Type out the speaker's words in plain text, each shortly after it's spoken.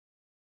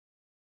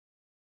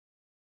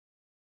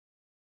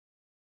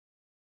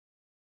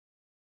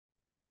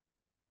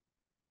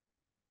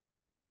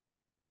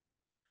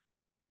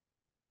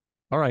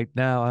All right,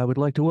 now I would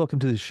like to welcome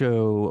to the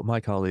show my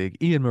colleague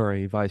Iain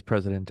Murray, Vice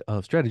President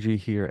of Strategy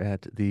here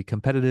at the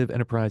Competitive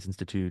Enterprise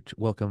Institute.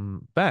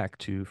 Welcome back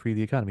to Free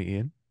the Economy,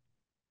 Ian.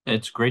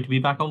 It's great to be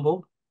back on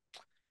board.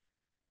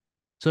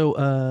 So,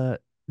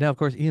 now, of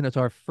course, Ian is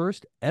our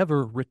first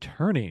ever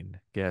returning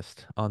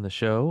guest on the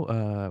show.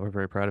 We're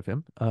very proud of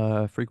him.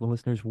 Frequent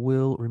listeners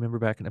will remember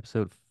back in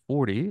episode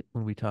 40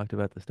 when we talked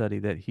about the study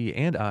that he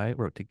and I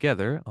wrote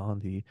together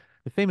on the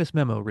famous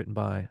memo written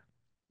by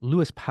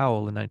Lewis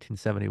Powell in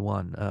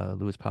 1971.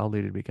 Lewis Powell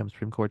later became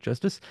Supreme Court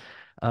Justice.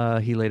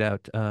 He laid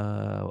out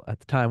at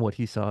the time what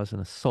he saw as an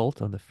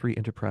assault on the free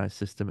enterprise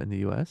system in the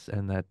U.S.,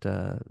 and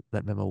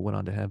that memo went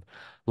on to have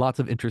lots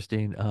of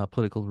interesting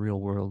political real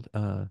world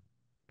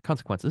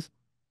consequences.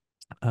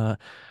 Uh,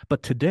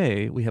 but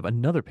today we have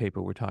another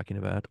paper we're talking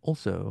about,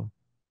 also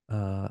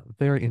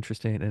very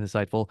interesting and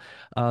insightful.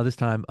 This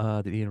time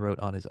that Ian wrote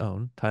on his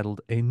own,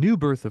 titled "A New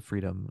Birth of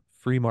Freedom: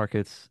 Free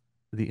Markets,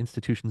 the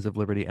Institutions of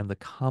Liberty, and the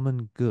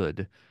Common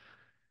Good."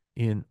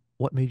 Ian,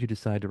 what made you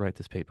decide to write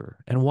this paper,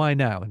 and why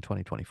now in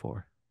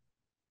 2024?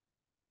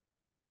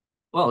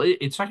 Well,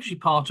 it's actually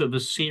part of a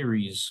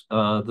series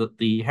that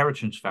the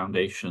Heritage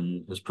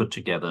Foundation has put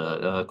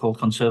together called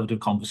Conservative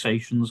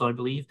Conversations, I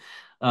believe,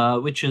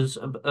 which is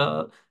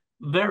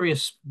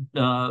various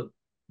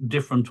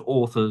different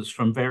authors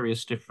from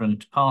various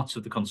different parts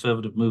of the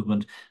conservative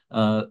movement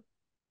uh,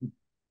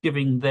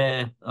 giving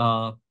their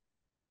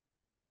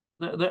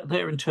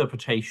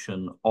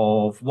interpretation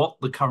of what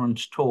the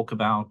current talk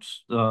about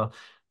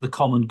the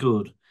common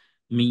good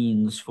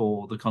means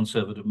for the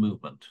conservative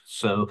movement.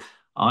 So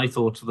I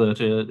thought that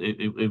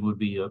it would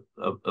be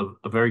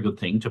a very good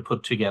thing to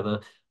put together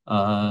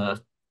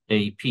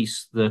a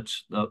piece that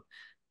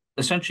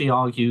essentially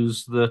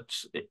argues that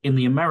in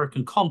the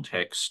American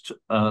context,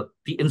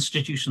 the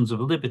institutions of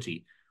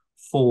liberty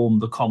form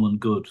the common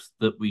good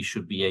that we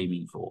should be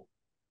aiming for.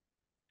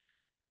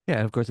 Yeah,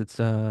 and of course it's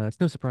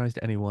no surprise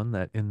to anyone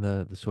that in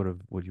the sort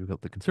of what you call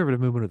the conservative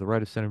movement or the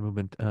right of center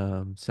movement,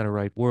 center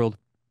right world,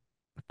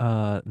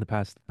 in the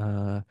past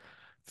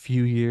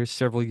few years,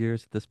 several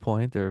years at this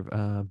point, there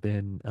have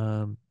been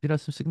some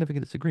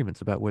significant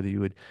disagreements about whether you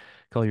would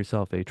call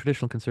yourself a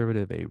traditional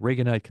conservative, a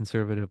Reaganite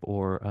conservative,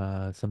 or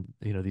some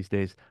these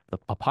days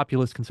a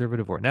populist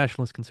conservative or a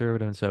nationalist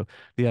conservative. And so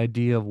the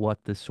idea of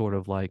what this sort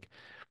of like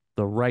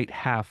the right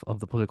half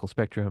of the political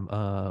spectrum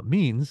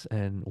means,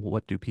 and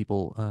what do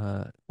people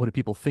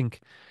think,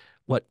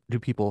 what do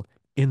people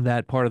in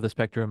that part of the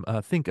spectrum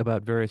think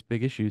about various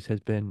big issues, has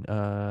been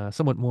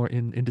somewhat more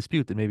in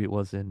dispute than maybe it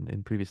was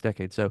in previous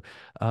decades. So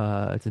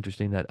it's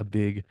interesting that a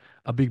big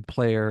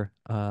player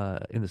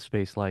in the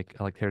space like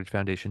the Heritage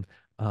Foundation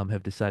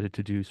have decided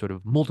to do sort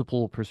of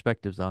multiple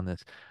perspectives on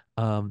this.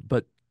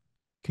 But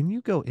can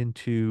you go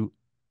into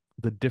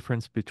the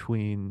difference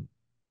between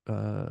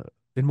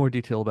in more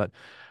detail about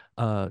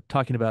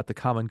talking about the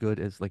common good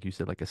as, like you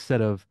said, like a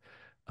set of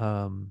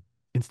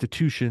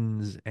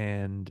institutions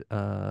and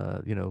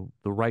the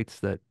rights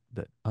that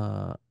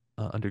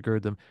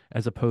undergird them,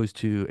 as opposed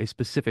to a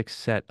specific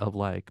set of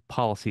like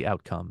policy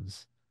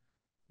outcomes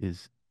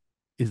is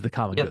is the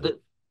common Yeah,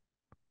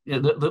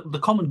 good. the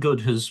common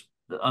good has,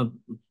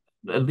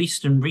 at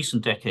least in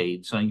recent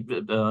decades,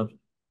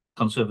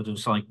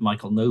 conservatives like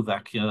Michael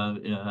Novak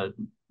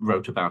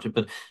wrote about it,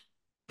 but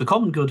the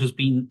common good has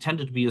been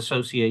tended to be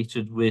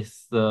associated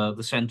with the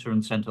center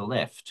and center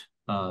left,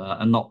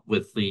 and not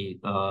with the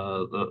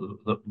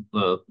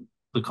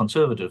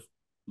conservative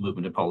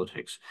movement in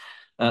politics.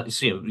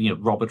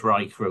 Robert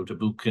Reich wrote a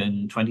book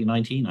in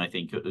 2019, I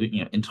think,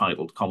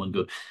 entitled "Common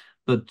Good."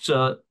 But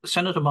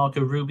Senator Marco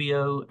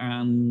Rubio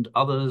and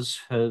others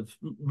have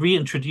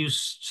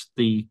reintroduced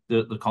the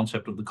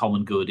concept of the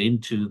common good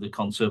into the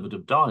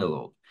conservative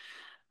dialogue.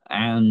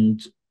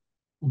 And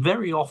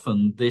very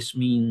often this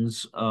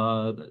means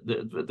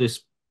this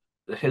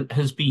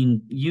has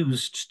been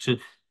used to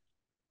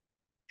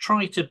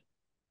try to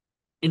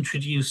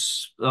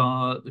introduce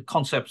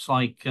concepts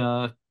like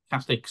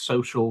Catholic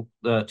social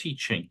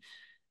teaching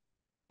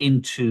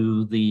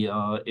into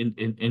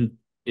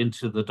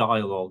into the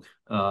dialogue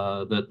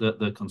that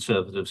the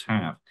conservatives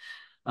have.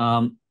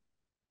 Um,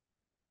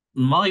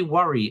 my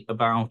worry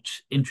about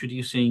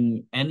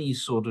introducing any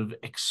sort of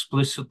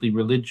explicitly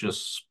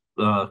religious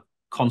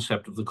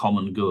concept of the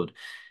common good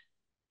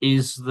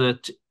is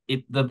that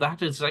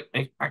that is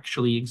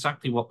actually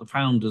exactly what the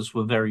founders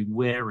were very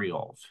wary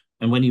of.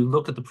 And when you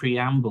look at the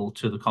preamble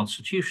to the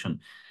Constitution,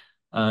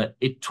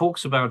 it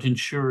talks about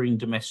ensuring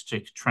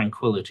domestic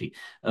tranquility.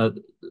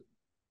 The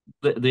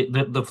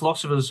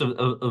philosophers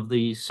of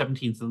the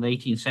 17th and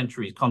 18th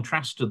centuries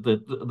contrasted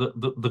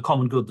the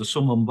common good, the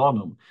summum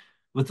bonum,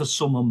 with the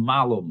summum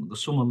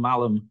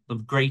malum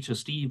of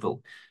greatest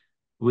evil,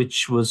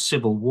 which was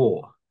civil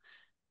war.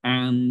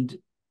 And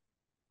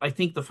I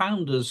think the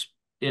founders,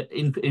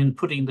 in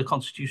putting the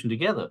Constitution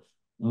together,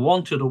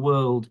 wanted a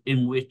world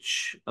in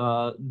which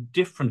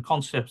different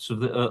concepts of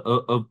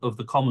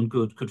the common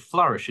good could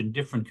flourish in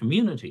different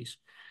communities,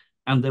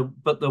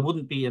 but there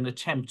wouldn't be an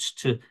attempt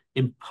to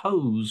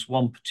impose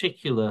one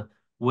particular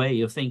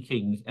way of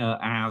thinking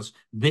as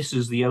this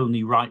is the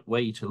only right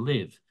way to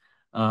live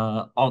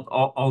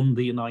on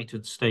the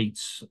United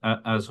States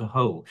as a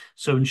whole.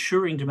 So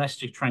ensuring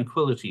domestic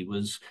tranquility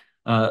was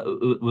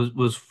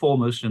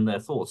foremost in their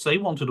thoughts. They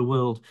wanted a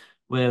world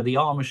where the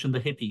Amish and the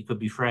hippie could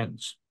be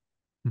friends.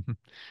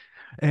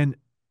 And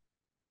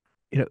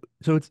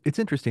so it's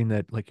interesting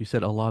that, like you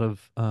said, a lot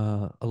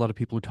of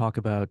people who talk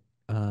about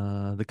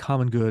the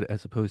common good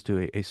as opposed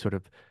to a sort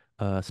of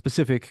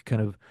specific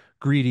kind of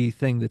greedy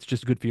thing that's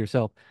just good for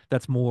yourself.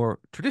 That's more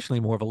traditionally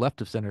more of a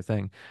left of center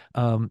thing.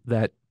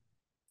 That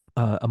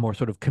a more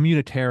sort of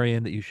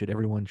communitarian, that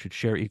everyone should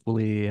share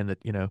equally, and that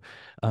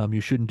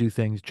you shouldn't do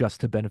things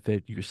just to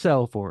benefit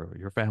yourself or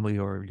your family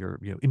or your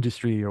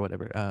industry or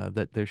whatever.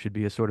 That there should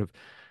be a sort of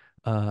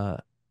uh,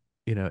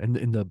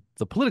 in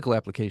the political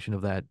application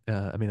of that,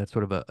 I mean, that's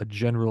sort of a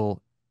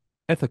general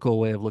ethical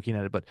way of looking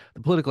at it, but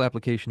the political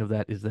application of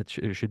that is that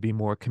there should be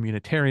more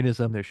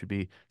communitarianism. There should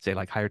be, say,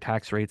 like higher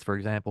tax rates, for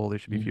example. There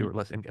should be Mm-hmm. fewer,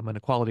 less income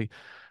inequality,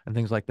 and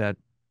things like that.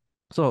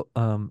 So,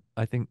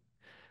 I think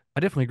I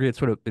definitely agree.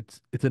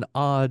 It's an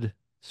odd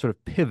sort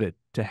of pivot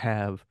to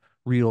have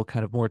real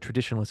kind of more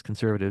traditionalist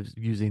conservatives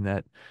using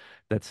that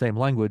same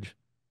language,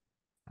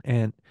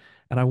 and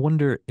I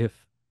wonder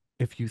if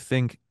you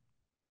think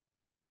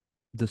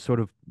the sort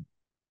of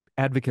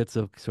advocates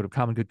of sort of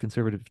common good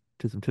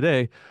conservatism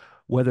today,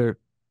 whether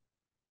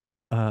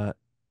uh,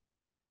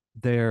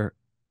 they're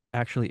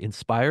actually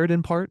inspired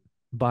in part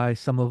by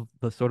some of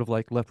the sort of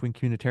like left-wing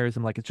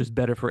communitarianism, like it's just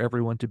better for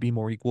everyone to be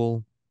more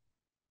equal,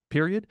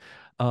 period,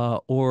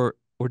 or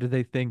do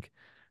they think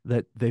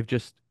that they've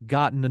just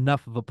gotten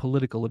enough of a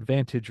political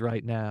advantage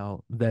right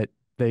now that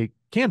they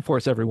can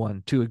force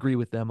everyone to agree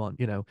with them on,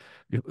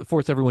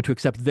 force everyone to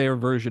accept their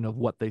version of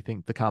what they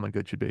think the common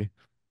good should be?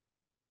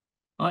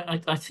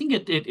 I think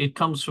it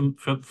comes from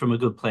a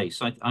good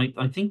place.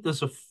 I think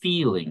there's a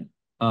feeling,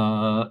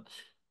 uh,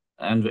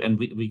 and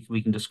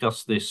we can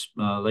discuss this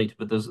later,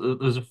 but there's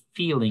a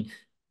feeling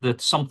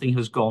that something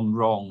has gone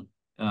wrong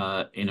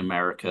in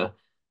America,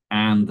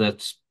 and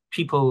that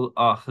people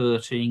are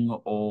hurting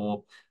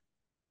or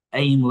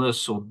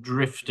aimless or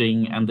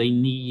drifting, and they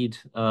need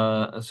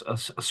a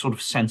sort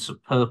of sense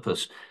of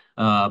purpose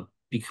that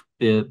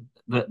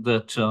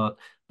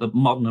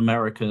modern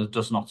America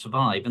does not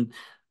survive. And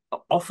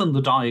often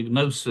the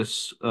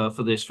diagnosis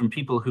for this from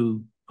people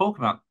who talk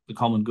about the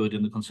common good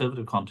in the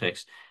conservative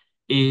context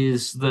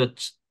is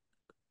that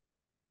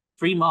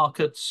free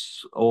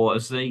markets, or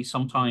as they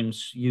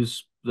sometimes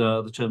use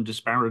the term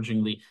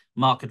disparagingly,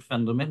 market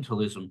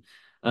fundamentalism,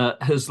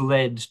 has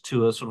led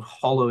to a sort of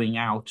hollowing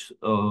out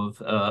of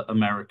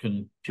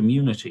American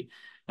community.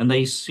 And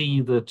they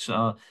see that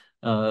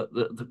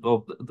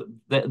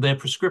their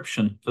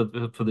prescription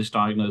for this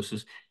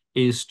diagnosis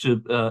is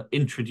to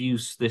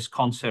introduce this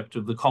concept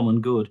of the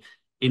common good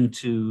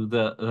into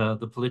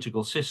the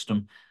political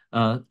system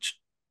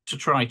to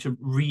try to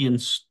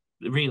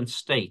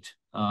reinstate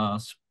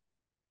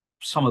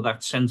some of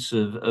that sense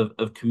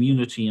of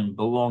community and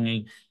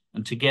belonging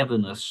and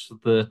togetherness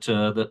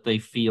that they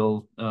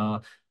feel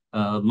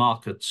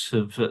markets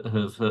have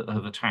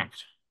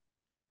attacked.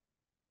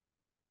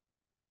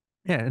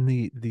 Yeah, and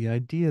the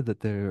idea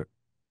that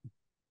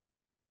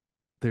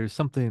there's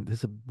something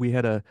we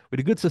had a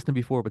good system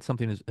before, but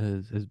something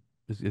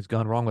has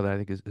gone wrong with it, I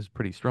think is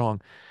pretty strong.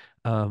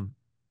 Um,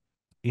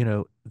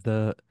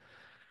 the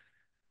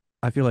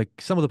I feel like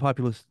some of the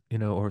populist,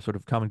 or sort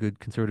of common good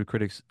conservative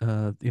critics,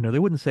 they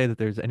wouldn't say that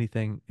there's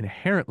anything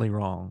inherently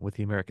wrong with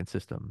the American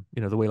system,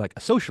 the way like a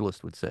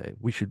socialist would say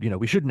we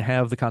shouldn't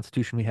have the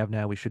constitution we have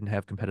now, we shouldn't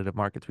have competitive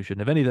markets, we shouldn't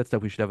have any of that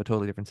stuff, we should have a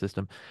totally different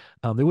system.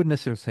 They wouldn't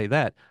necessarily say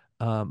that,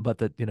 but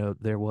that,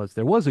 there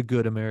was a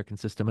good American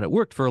system and it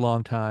worked for a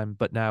long time,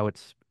 but now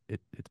it's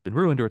been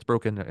ruined or it's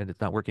broken and it's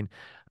not working.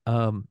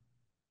 Um,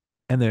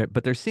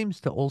 but there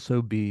seems to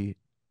also be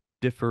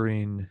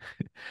differing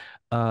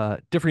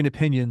differing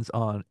opinions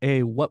on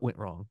A, what went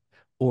wrong,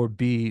 or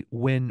B,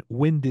 when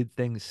did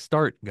things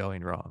start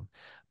going wrong.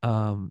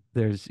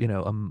 There's,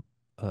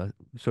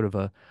 sort of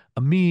a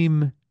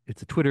meme.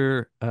 It's a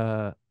Twitter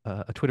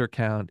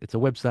account. It's a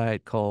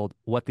website called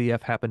What the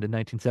F Happened in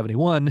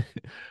 1971,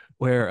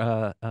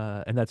 where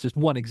and that's just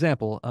one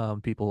example.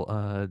 People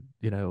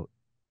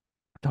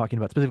talking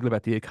about specifically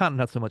about the economy,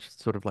 not so much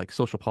sort of like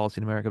social policy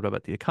in America, but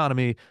about the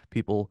economy.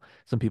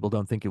 Some people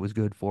don't think it was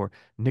good for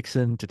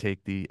Nixon to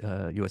take the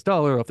U.S.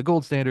 dollar off the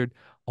gold standard.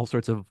 All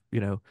sorts of,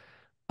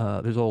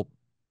 there's all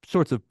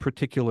sorts of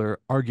particular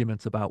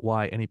arguments about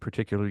why any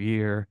particular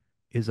year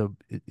is a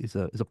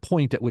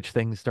point at which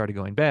things started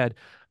going bad.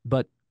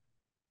 But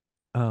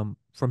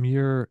from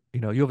you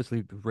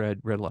obviously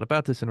read a lot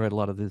about this and read a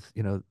lot of this,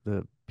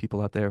 the people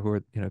out there who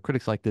are,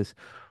 critics like this.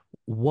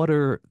 What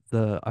are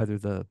either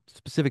the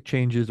specific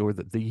changes or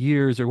the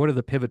years, or what are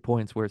the pivot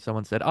points where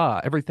someone said,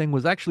 everything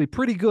was actually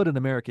pretty good in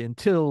America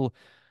until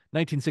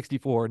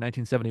 1964,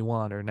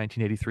 1971, or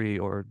 1983,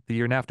 or the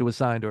year NAFTA was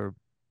signed, or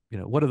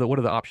what are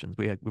the options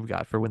we've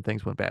got for when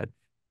things went bad?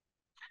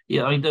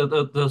 Yeah, I mean,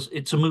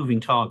 it's a moving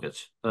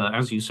target.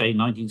 As you say,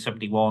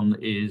 1971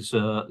 is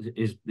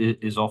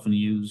often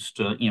used.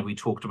 We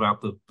talked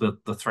about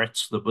the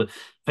threats that were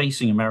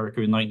facing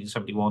America in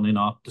 1971 in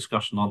our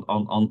discussion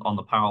on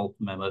the Powell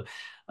memo.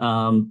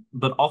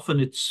 But often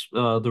it's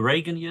the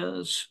Reagan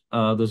years.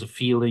 There's a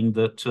feeling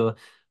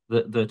that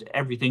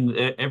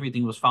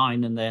everything was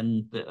fine, and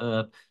then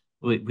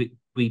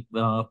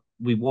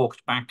we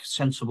walked back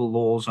sensible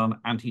laws on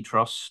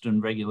antitrust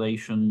and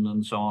regulation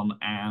and so on,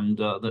 and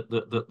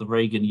the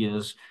Reagan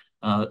years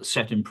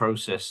set in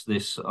process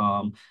this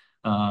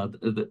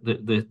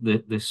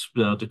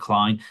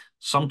decline.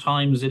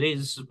 Sometimes it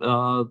is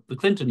the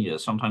Clinton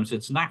years. Sometimes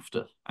it's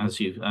NAFTA, as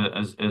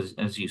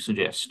you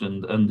suggest,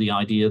 and the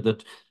idea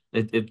that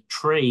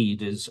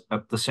trade is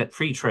at the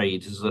free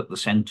trade is at the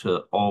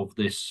center of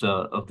this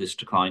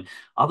decline.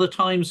 Other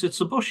times it's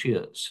the Bush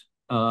years.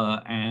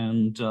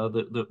 And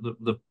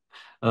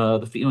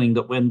the feeling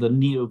that when the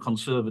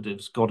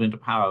neoconservatives got into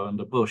power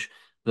under Bush,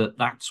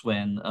 that's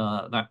when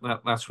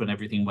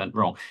everything went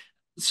wrong.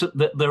 So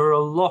there are a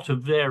lot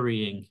of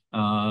varying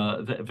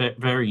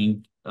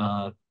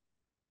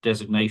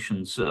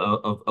designations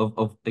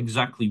of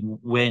exactly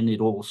when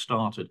it all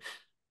started,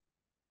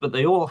 but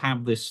they all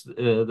have this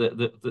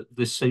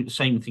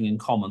same thing in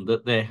common,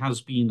 that there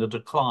has been a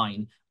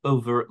decline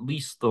over at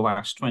least the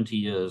last 20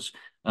 years,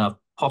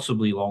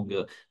 possibly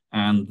longer,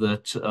 and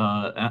that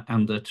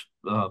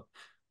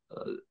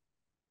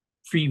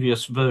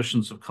previous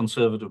versions of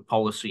conservative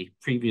policy,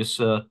 previous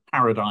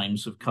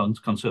paradigms of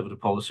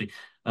conservative policy,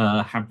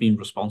 have been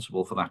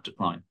responsible for that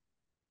decline.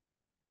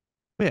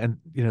 Yeah,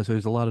 and so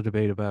there's a lot of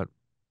debate about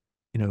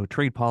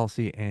trade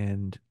policy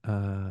and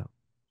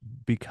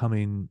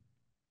becoming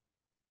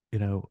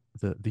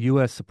the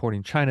U.S.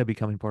 supporting China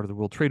becoming part of the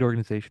World Trade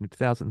Organization in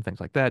 2000 and things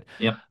like that.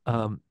 Yep.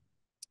 Um,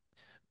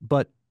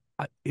 but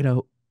I,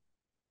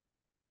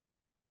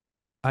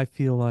 I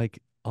feel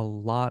like a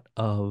lot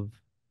of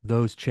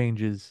those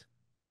changes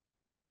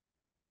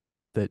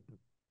that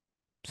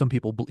some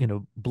people,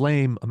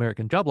 blame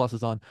American job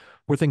losses on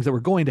were things that were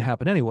going to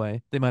happen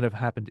anyway. They might have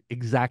happened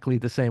exactly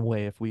the same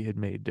way if we had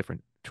made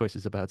different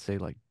choices about, say,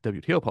 like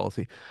WTO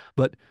policy.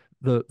 But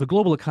the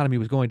global economy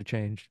was going to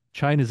change.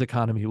 China's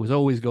economy was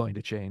always going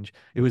to change.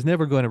 It was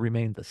never going to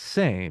remain the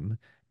same.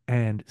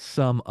 And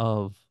some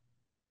of,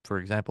 for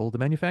example, the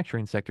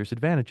manufacturing sector's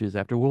advantages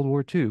after World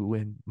War II,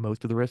 when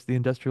most of the rest of the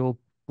industrial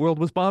world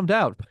was bombed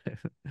out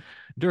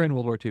during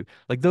World War II,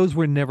 like those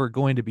were never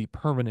going to be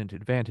permanent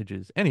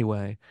advantages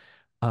anyway.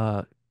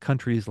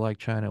 Countries like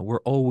China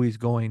were always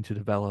going to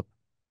develop,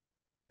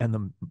 and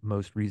the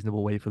most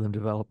reasonable way for them to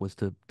develop was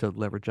to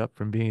leverage up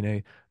from being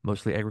a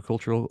mostly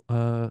agricultural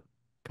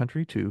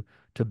country to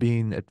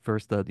being at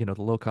first the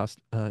low cost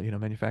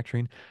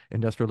manufacturing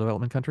industrial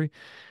development country.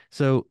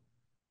 So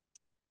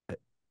uh,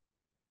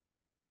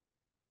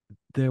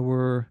 there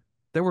were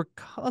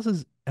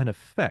causes and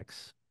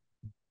effects,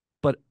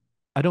 but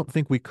I don't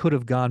think we could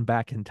have gone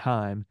back in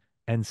time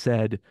and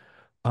said,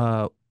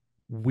 uh,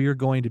 we're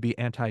going to be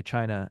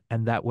anti-China,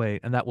 and that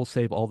will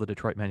save all the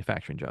Detroit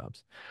manufacturing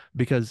jobs.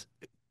 Because,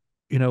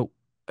 you know,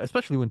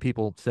 especially when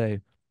people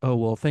say, oh,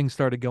 well, things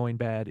started going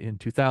bad in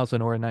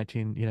 2000 or in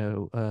 90,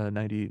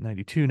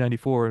 92,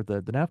 94,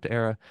 the NAFTA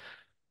era.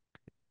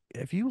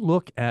 If you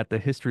look at the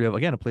history of,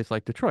 again, a place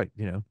like Detroit,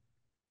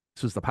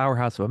 this was the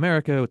powerhouse of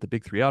America with the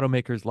big three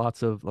automakers,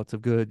 lots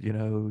of good,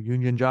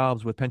 union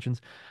jobs with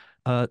pensions.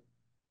 Uh,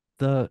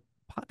 the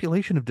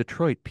population of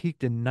Detroit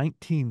peaked in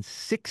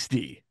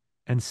 1960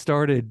 and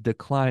started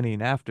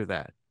declining after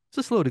that. It's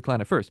a slow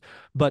decline at first,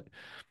 but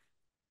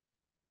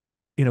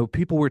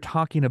people were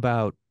talking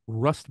about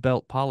Rust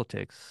Belt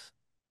politics.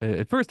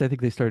 At first, I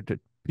think they started to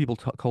people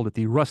called it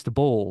the Rust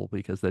Bowl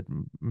because that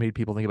made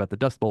people think about the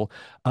Dust Bowl.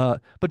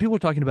 But people were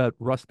talking about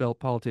Rust Belt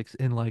politics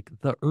in like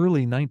the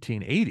early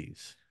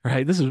 1980s,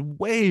 right? This is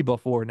way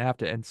before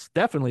NAFTA and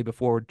definitely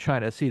before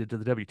China ceded to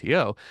the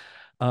WTO.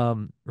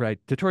 Right.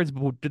 Detroit's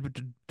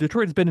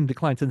been in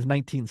decline since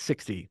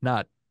 1960,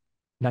 not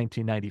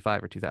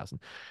 1995 or 2000.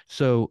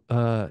 So,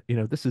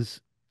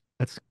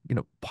 that's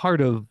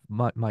part of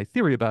my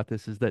theory about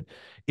this is that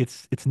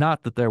it's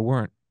not that there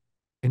weren't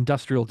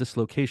industrial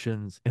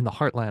dislocations in the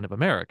heartland of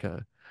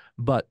America,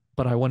 but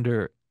I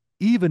wonder,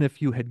 even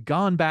if you had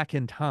gone back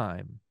in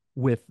time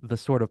with the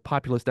sort of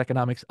populist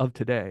economics of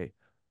today,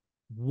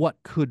 what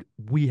could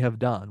we have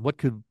done? What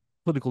could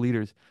political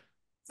leaders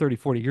 30,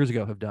 40 years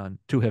ago have done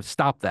to have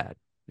stopped that,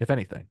 if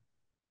anything?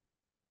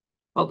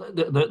 Well,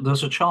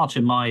 there's a chart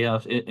in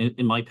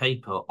my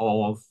paper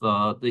of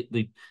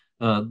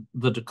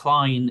the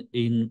decline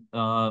in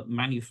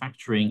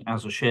manufacturing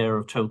as a share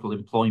of total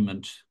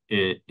employment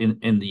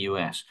in the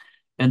US.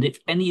 And if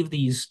any of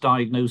these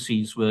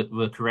diagnoses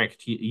were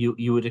correct,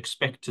 you would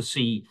expect to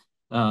see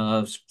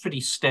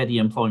pretty steady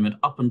employment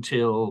up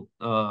until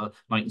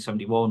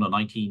 1971 or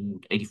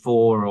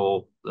 1984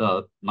 or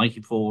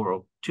 94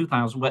 or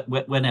 2000,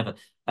 whenever,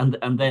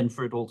 and then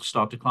for it all to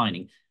start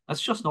declining.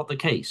 That's just not the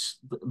case.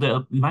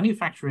 The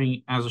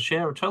manufacturing as a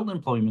share of total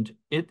employment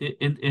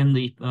in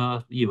the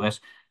US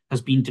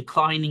has been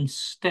declining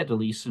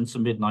steadily since the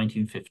mid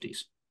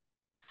 1950s.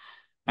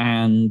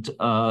 And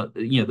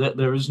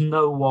there is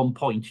no one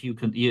point you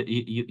can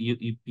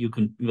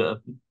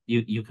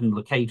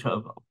locate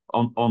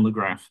on the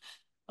graph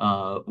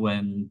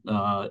when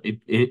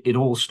it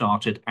all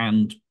started,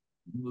 and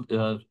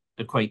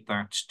equate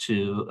that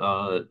to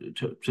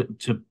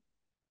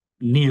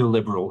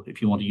neoliberal, if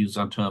you want to use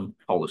that term,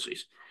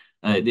 policies.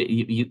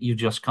 You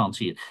just can't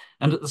see it.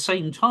 And at the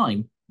same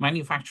time,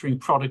 manufacturing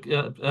product,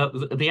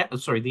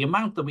 the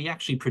amount that we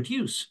actually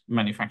produce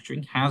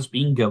manufacturing has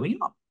been going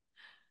up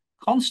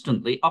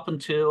constantly up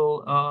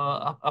until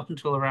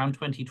around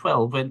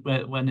 2012,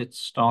 when it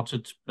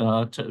started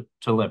to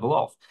level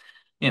off.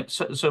 Yeah,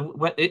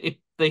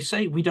 they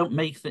say we don't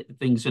make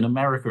things in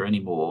America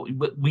anymore,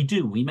 but we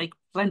do. We make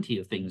plenty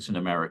of things in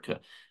America.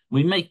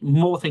 We make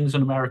more things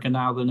in America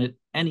now than at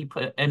any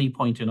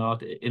point in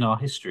our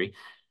history.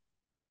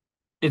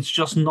 It's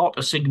just not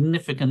a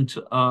significant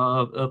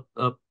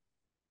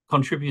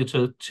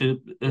contributor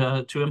to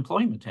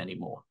employment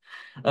anymore.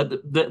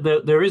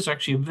 There is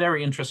actually a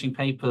very interesting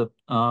paper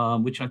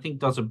which I think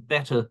does a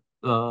better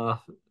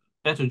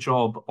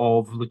job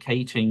of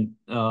locating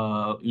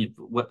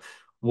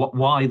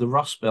why the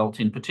Rust Belt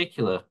in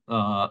particular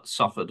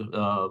suffered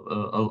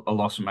a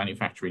loss of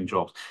manufacturing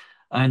jobs,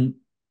 and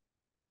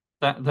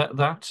that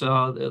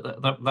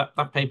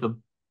paper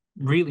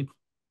really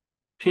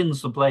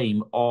pins the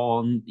blame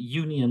on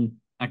union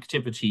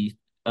activity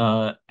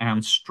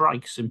and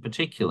strikes in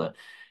particular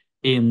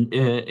in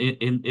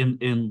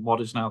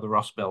what is now the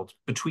Rust Belt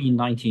between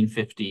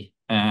 1950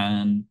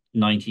 and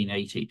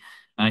 1980.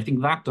 And I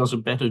think that does a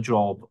better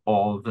job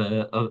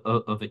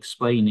of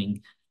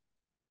explaining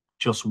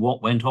just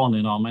what went on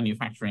in our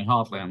manufacturing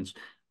heartlands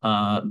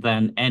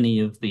than any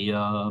of the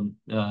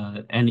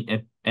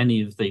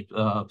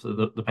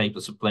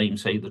papers that blame,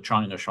 say, the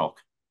China shock.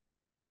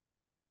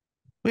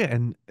 Yeah,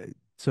 and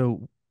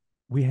so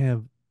we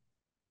have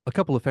a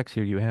couple effects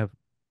here. You have,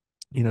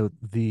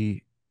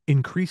 the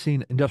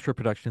increasing industrial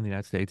production in the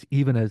United States,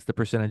 even as the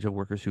percentage of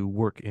workers who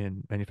work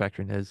in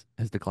manufacturing has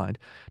declined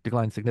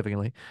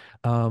significantly.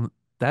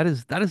 That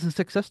is a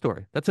success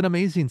story. That's an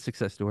amazing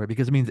success story,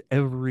 because it means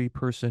every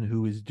person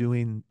who is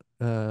doing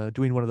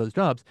one of those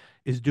jobs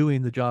is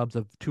doing the jobs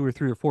of two or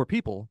three or four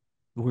people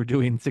who were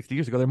doing 60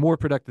 years ago. They're more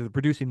productive, they're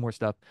producing more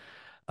stuff.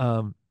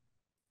 Um,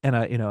 and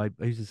I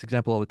use this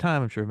example all the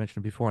time. I'm sure I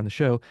mentioned it before on the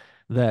show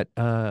that,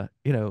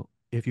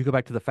 if you go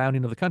back to the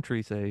founding of the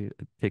country, say,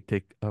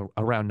 take a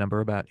round number,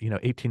 about,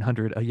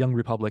 1800, a young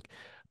republic,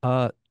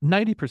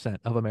 90%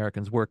 of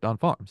Americans worked on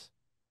farms,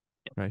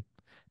 right?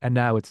 And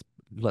now it's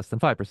less than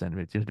 5%. I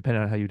mean, it's,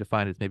 depending on how you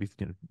define it, it's maybe,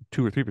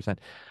 2 or 3%.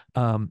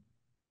 Um,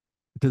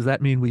 does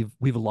that mean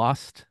we've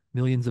lost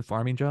millions of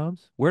farming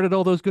jobs? Where did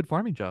all those good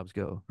farming jobs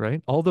go,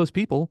 right? All those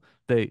people,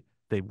 they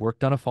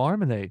worked on a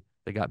farm, and they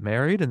got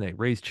married, and they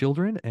raised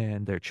children,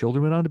 and their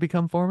children went on to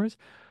become farmers.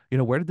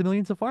 Where did the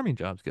millions of farming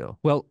jobs go?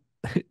 Well,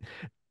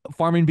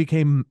 farming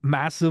became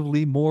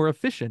massively more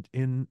efficient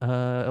in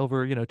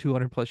over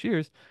 200 plus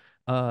years.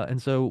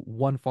 And so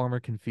one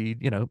farmer can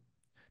feed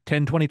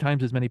 10, 20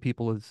 times as many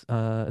people as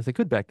they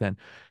could back then.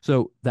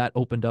 So that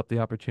opened up the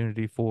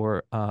opportunity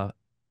for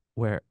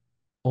where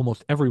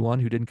almost everyone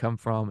who didn't come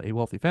from a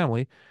wealthy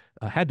family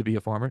had to be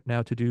a farmer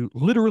now to do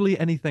literally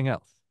anything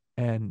else.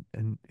 And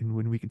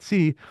when we can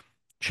see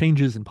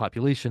changes in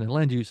population and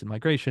land use and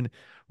migration,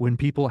 when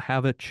people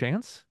have a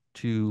chance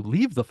to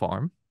leave the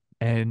farm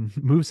and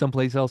move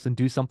someplace else and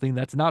do something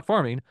that's not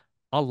farming,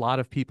 a lot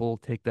of people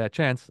take that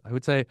chance. I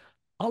would say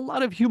a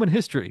lot of human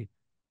history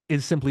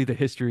is simply the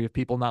history of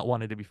people not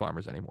wanting to be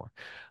farmers anymore.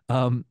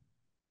 Um,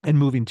 and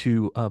moving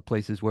to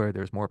places where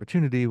there's more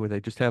opportunity, where they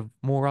just have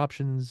more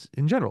options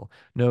in general.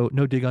 No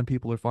dig on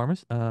people who are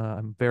farmers.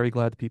 I'm very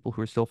glad the people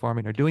who are still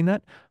farming are doing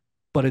that,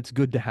 but it's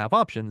good to have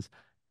options.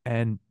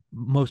 And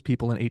most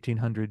people in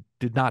 1800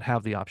 did not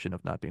have the option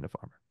of not being a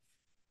farmer.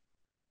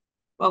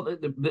 Well,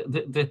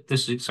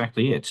 this is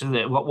exactly it.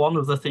 One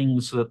of the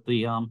things that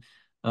the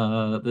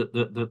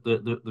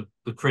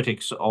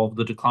critics of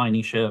the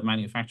declining share of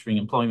manufacturing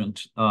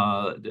employment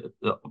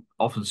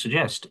often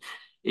suggest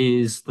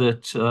is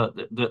that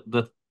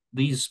the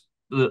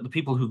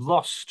people who've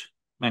lost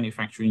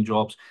manufacturing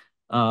jobs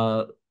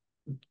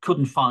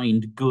couldn't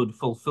find good,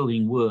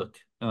 fulfilling work.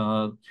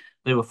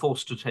 They were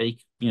forced to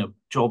take,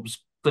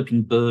 jobs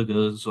flipping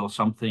burgers or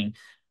something,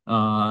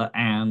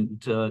 and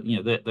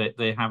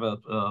they have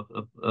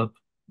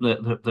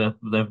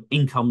their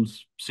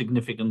incomes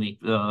significantly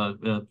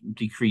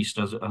decreased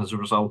as a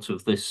result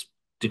of this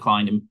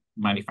decline in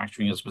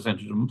manufacturing as a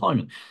percentage of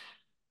employment.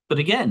 But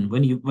again,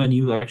 when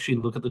you actually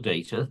look at the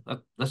data,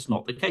 that's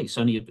not the case.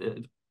 Only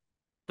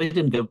they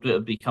didn't go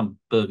become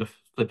burger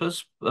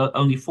flippers.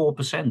 Only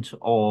 4%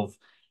 of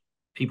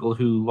people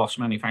who lost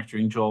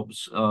manufacturing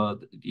jobs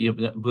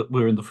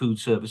were in the food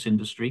service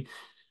industry.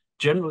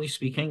 Generally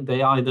speaking,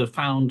 they either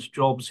found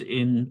jobs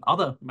in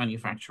other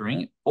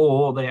manufacturing,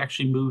 or they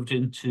actually moved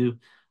into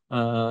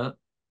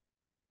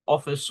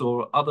office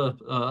or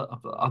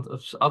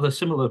other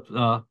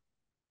similar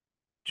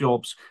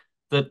jobs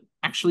that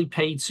actually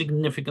paid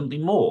significantly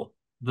more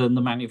than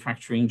the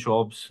manufacturing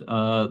jobs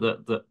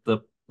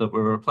that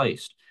were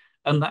replaced.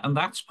 And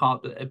that's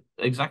part,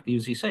 exactly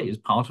as you say, is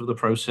part of the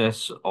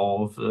process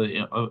of,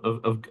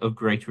 of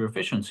greater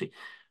efficiency.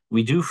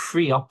 We do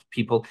free up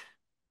people,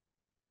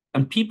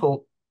 and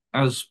people,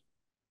 as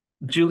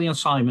Julian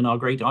Simon, our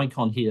great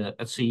icon here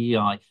at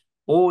CEI,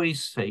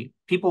 always say,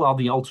 people are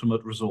the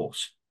ultimate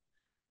resource.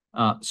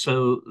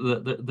 So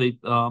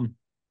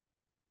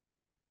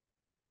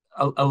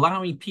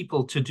allowing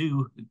people to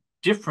do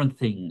different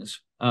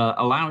things,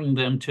 allowing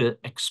them to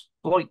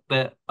exploit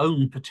their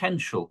own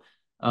potential,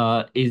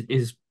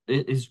 is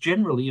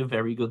generally a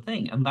very good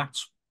thing, and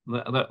that's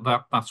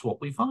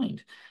what we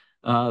find.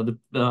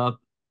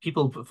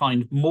 People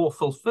find more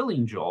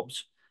fulfilling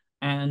jobs,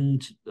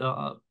 and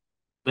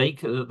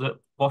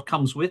what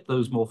comes with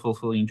those more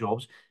fulfilling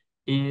jobs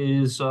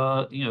is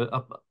a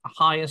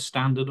higher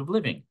standard of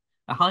living,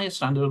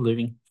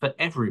 for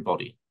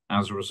everybody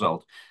as a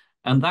result,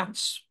 and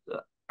that's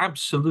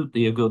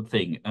absolutely a good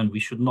thing, and we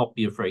should not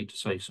be afraid to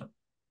say so.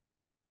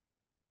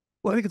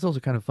 Well, I think it's also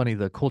kind of funny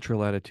the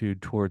cultural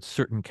attitude towards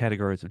certain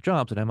categories of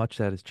jobs and how much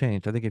that has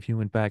changed. I think if you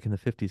went back in the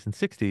 50s and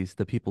 60s,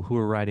 the people who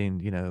were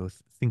writing,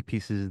 think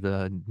pieces,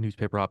 the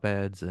newspaper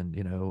op-eds, and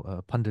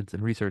pundits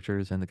and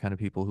researchers, and the kind of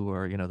people who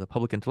are, the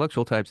public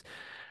intellectual types,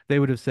 they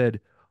would have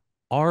said,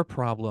 our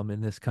problem in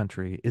this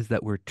country is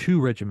that we're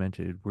too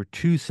regimented, we're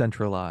too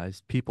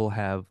centralized. People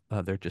have,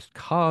 they're just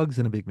cogs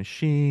in a big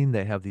machine.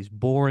 They have these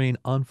boring,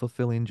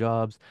 unfulfilling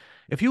jobs.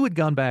 If you had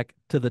gone back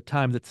to the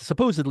time that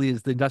supposedly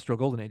is the industrial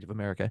golden age of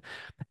America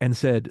and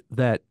said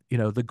that,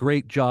 the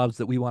great jobs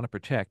that we want to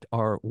protect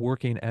are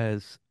working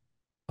as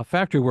a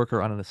factory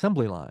worker on an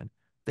assembly line,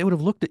 they would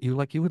have looked at you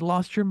like you had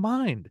lost your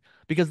mind,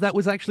 because that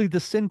was actually the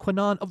sine qua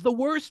non of the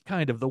worst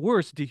kind of the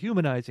worst,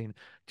 dehumanizing,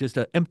 just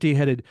a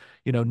empty-headed,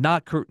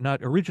 not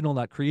original,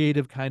 not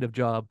creative kind of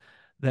job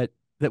that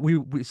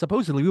we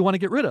supposedly we want to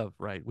get rid of,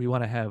 right? We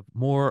want to have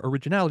more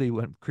originality, we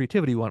want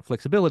creativity, we want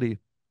flexibility,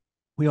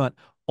 we want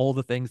all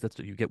the things that's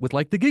what you get with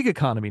like the gig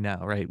economy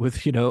now, right?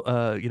 With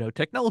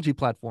technology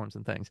platforms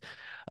and things.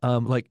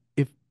 Like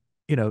if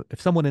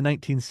someone in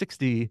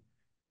 1960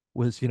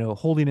 was,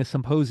 holding a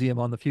symposium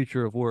on the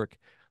future of work.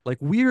 Like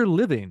we're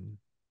living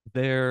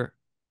their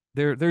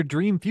their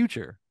dream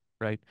future,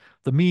 right?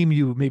 The meme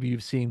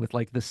you've seen with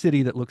like the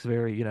city that looks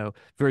very,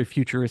 very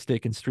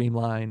futuristic and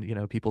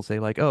streamlined. People say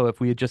like, oh,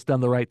 if we had just done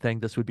the right thing,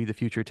 this would be the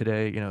future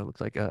today. It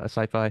looks like a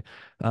sci-fi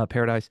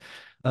paradise.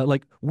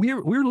 Like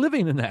we're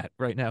living in that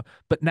right now.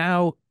 But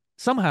now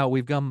somehow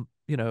we've come,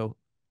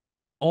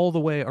 all the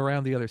way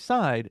around the other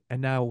side,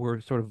 and now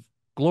we're sort of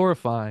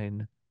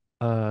glorifying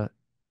uh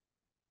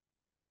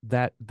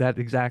that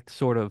exact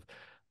sort of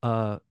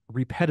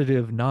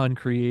repetitive,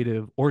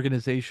 non-creative,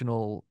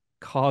 organizational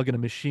cog in a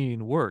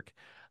machine work,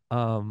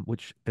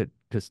 which it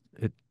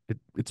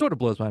sort of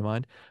blows my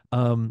mind.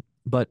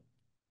 But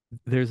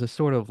there's a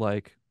sort of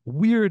like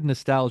weird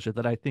nostalgia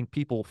that I think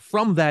people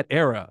from that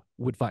era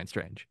would find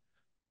strange.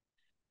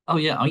 Oh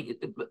yeah,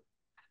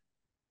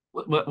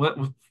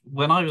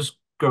 when I was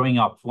growing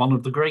up, one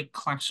of the great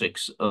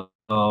classics of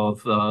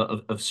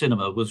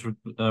cinema was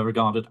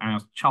regarded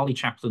as Charlie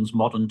Chaplin's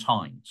Modern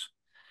Times.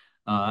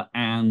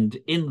 And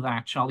in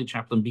that, Charlie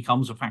Chaplin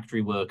becomes a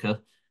factory worker,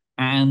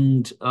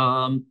 and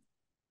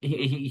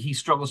he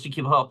struggles to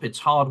keep up. It's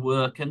hard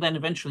work, and then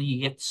eventually he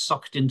gets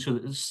sucked into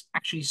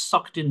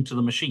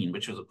the machine,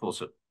 which is of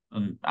course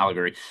an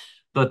allegory.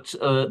 But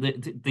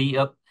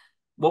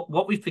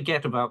what we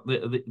forget about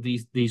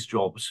these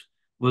jobs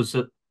was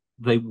that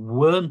they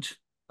weren't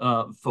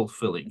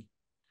fulfilling.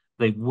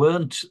 They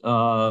weren't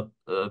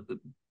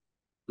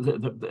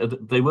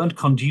they weren't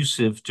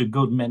conducive to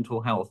good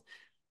mental health,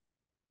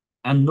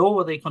 and nor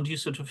were they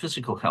conducive to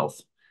physical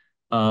health.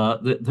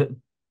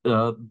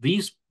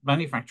 These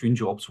manufacturing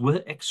jobs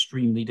were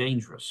extremely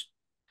dangerous.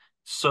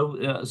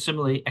 So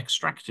similarly,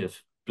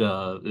 extractive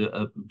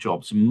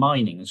jobs,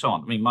 mining, and so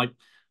on. I mean, my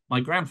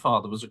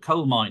grandfather was a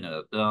coal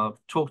miner.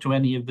 Talk to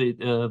any of the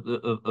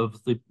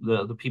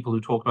people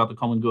who talk about the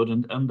common good,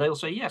 and they'll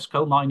say yes,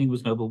 coal mining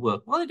was noble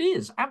work. Well, it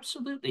is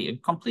absolutely. I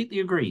completely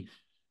agree.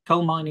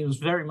 Coal mining was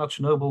very much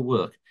noble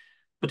work,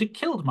 but it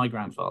killed my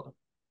grandfather.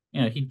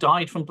 He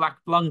died from black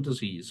lung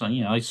disease.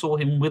 And, I saw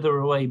him wither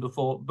away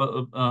before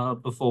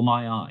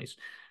my eyes.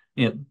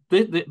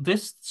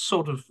 This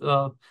sort of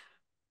uh,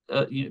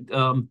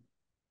 um,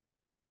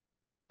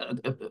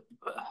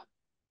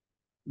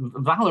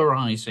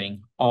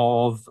 valorizing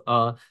of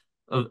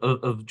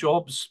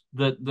jobs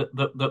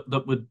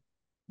that were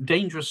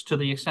dangerous to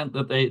the extent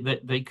that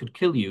they could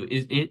kill you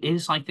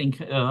is I think,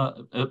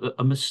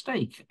 a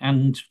mistake.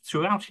 And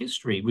throughout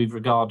history, we've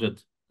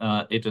regarded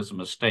it as a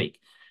mistake.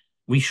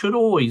 We should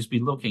always be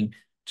looking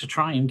to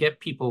try and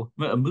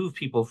move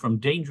people from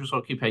dangerous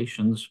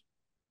occupations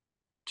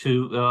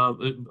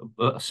to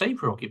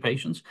safer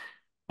occupations.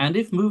 And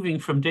if moving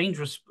from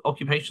dangerous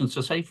occupations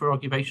to safer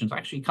occupations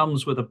actually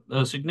comes with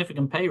a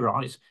significant pay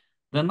rise,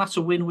 then that's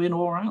a win-win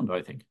all around,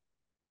 I think.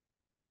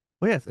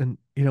 Well, yes, and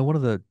one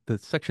of the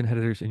section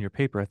headers in your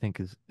paper, I think,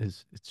 is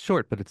it's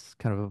short, but it's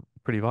kind of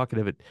pretty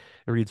evocative. It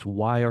reads,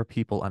 "Why are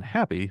people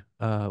unhappy?"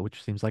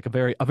 Which seems like a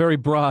very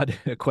broad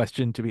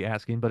question to be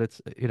asking, but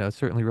it's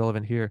certainly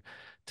relevant here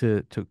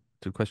to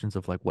questions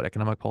of like what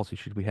economic policy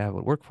should we have,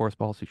 what workforce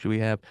policy should we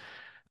have.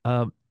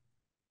 Um,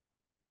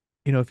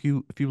 if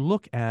you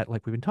look at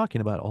like we've been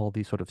talking about all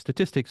these sort of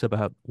statistics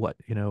about what,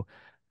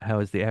 how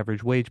has the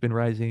average wage been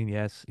rising?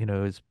 Yes.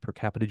 Has per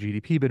capita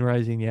GDP been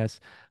rising? Yes.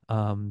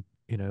 Um,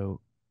 you know,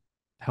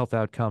 health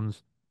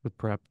outcomes, with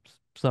perhaps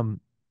some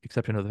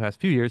exception of the past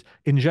few years,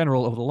 in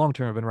general, over the long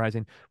term have been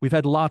rising. We've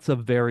had lots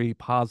of very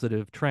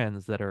positive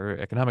trends that are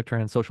economic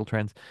trends, social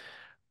trends,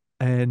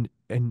 and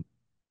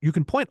you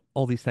can point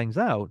all these things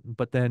out,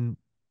 but then,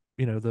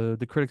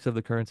 the critics of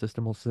the current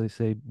system will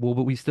say, well,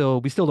 but we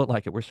still don't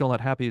like it. We're still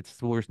not happy.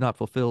 We're not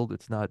fulfilled.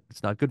 It's not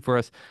good for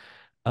us.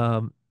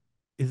 Um,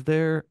 is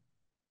there?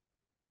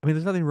 I mean,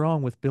 there's nothing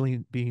wrong with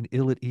being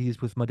ill at ease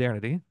with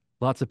modernity.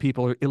 Lots of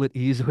people are ill at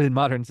ease with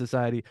modern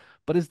society,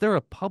 but is there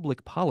a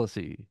public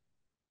policy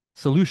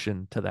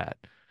solution to that?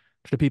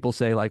 Do people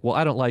say like, well,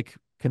 I don't like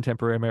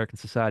contemporary American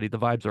society. The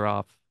vibes are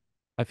off.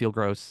 I feel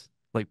gross.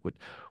 Like,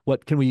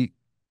 what can we,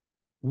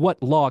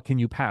 what law can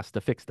you pass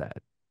to fix that?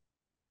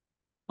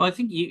 Well, I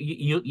think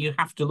you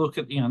have to look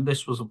at,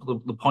 this was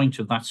the point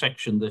of that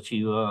section that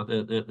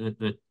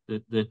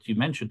that you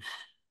mentioned.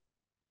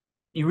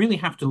 You really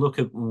have to look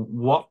at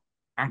what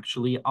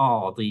actually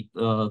are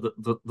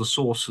the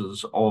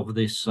sources of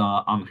this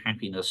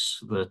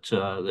unhappiness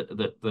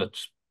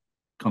that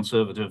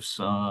conservatives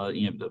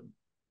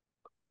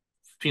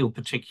feel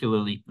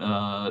particularly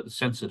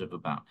sensitive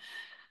about.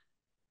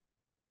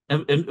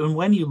 And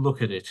when you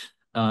look at it,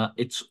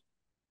 it's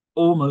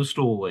almost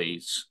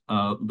always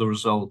the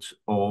result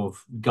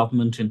of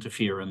government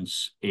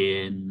interference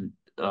in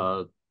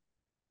a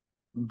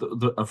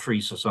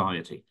free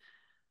society.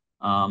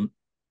 Um,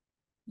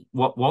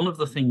 one of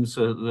the things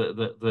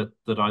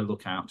that I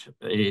look at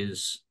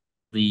is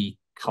the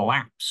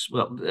collapse.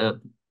 Well,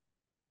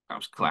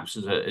 perhaps collapse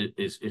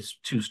is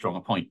too strong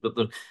a point, but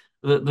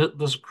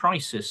there's a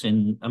crisis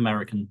in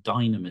American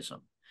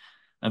dynamism.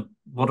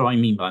 What do I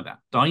mean by that?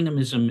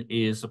 Dynamism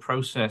is the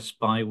process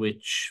by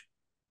which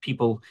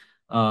people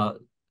uh,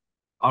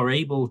 are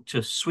able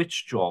to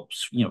switch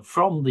jobs,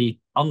 from the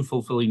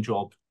unfulfilling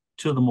job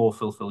to the more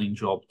fulfilling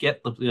job,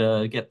 get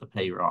the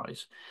pay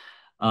rise,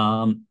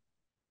 um,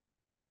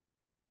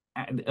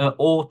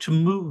 or to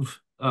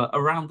move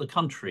around the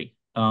country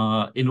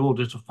in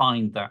order to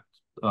find that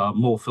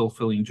more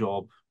fulfilling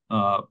job,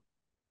 that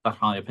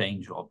higher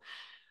paying job.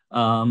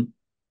 Um,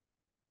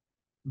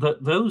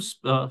 that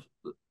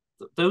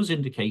those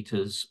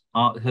indicators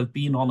have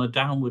been on a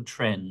downward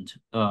trend,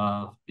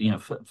 for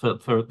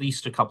at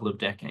least a couple of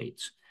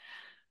decades,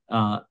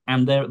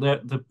 and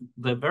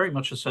they're very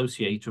much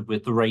associated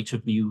with the rate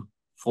of new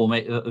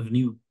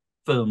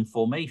firm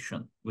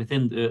formation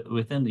within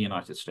the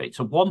United States.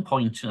 At one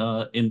point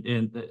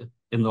in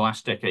the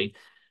last decade,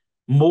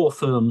 more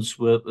firms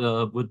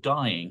were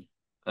dying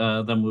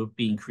than were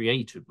being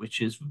created,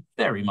 which is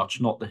very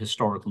much not the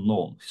historical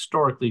norm.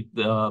 Historically,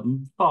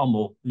 far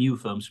more new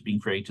firms have been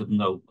created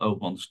than old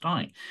ones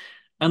dying,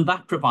 and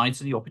that provides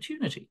the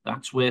opportunity.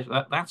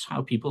 That's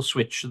how people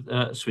switch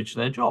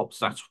their jobs.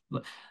 That's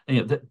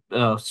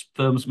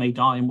firms may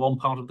die in one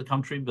part of the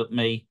country, but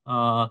may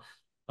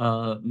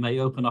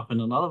open up in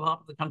another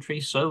part of the country.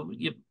 So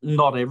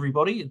not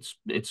everybody.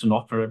 It's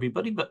not for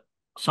everybody, but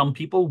some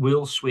people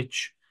will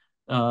switch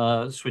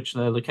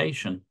their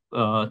location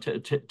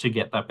to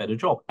get that better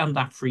job, and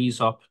that frees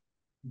up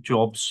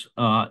jobs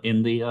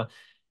in the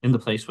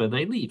place where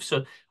they leave.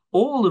 So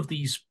all of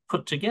these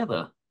put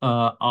together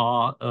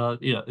are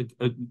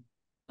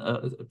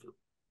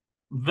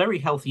very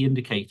healthy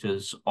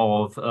indicators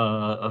of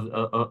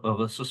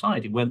a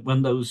society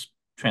when those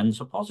trends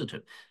are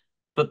positive,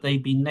 but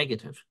they've been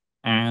negative.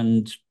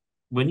 And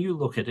when you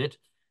look at it,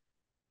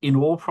 in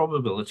all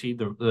probability,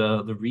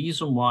 the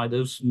reason why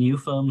those new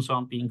firms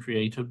aren't being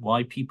created,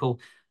 why people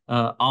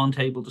aren't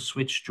able to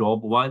switch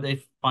job, why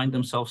they find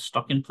themselves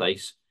stuck in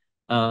place,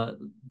 the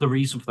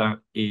reason for that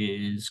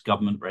is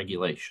government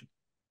regulation.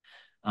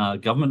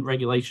 Government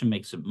regulation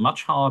makes it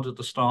much harder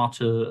to start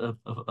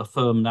a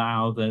firm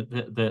now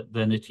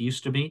than it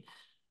used to be.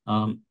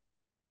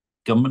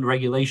 Government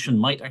regulation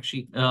might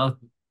actually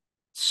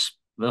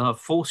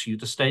force you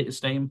to stay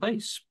in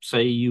place.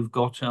 Say you've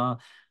got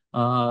an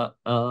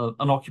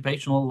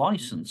occupational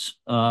license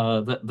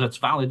that's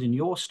valid in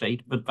your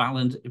state,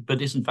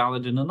 but isn't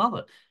valid in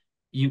another.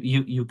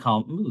 You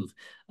can't move.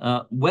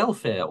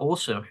 Welfare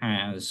also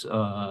has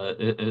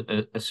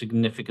a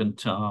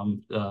significant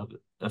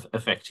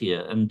effect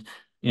here, and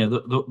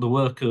the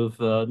work of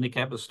Nick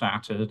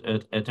Eberstadt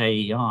at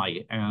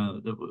AEI,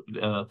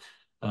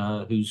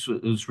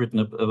 who's written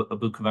a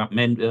book about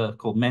men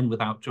called Men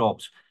Without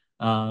Jobs.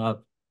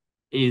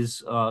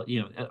 Is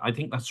I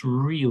think that's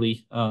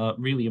really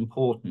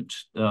important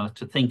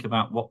to think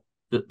about what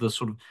the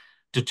sort of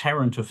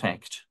deterrent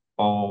effect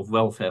of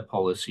welfare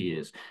policy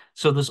is.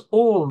 So there's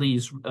all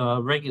these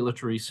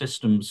regulatory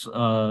systems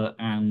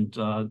and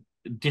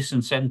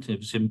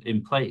disincentives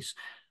in place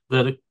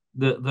that are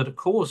that are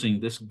causing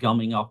this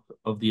gumming up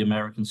of the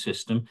American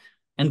system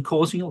and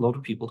causing a lot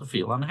of people to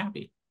feel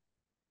unhappy.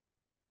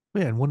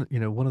 Yeah, and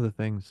one of the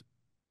things,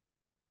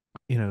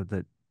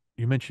 that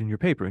you mentioned in your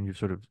paper, and you've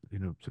sort of,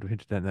 sort of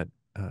hinted at that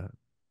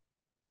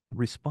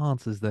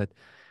response is that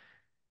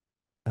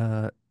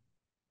uh,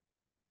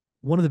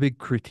 one of the big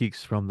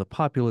critiques from the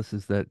populace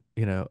is that,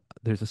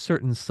 there's a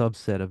certain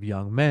subset of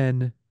young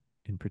men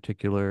in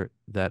particular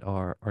that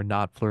are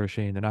not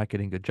flourishing, they're not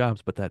getting good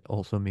jobs, but that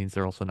also means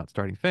they're also not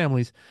starting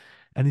families.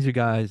 And these are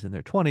guys in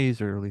their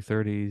 20s or early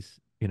 30s,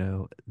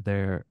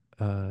 they're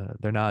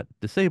not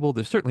disabled,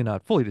 they're certainly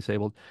not fully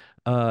disabled,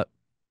 uh,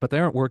 but they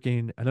aren't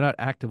working and they're not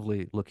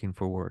actively looking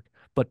for work.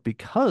 But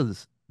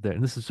because they're,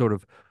 and this is sort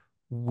of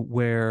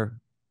where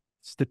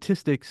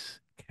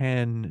statistics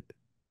can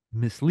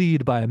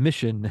mislead by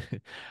omission,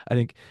 I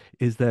think,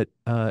 is that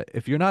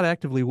if you're not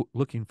actively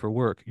looking for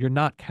work, you're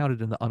not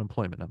counted in the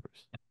unemployment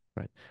numbers,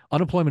 right?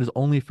 Unemployment is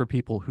only for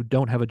people who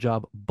don't have a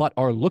job but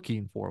are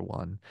looking for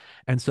one.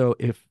 And so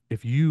if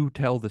you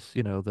tell this,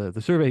 the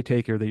survey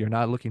taker that you're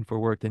not looking for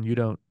work, then you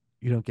don't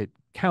get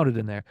counted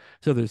in there.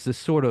 So there's this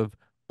sort of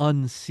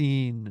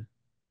unseen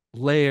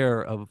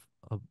layer of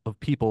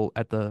people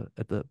at the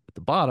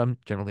bottom,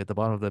 generally at the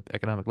bottom of the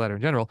economic ladder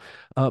in general,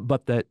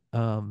 but that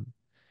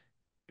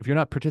if you're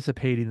not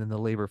participating in the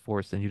labor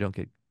force, then you don't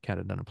get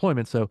counted in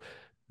unemployment.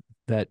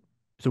 That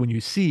so when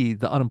you see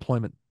the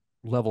unemployment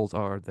levels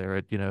are they're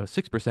at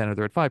 6% or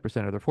they're at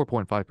 5% or they're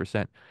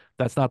 4.5%,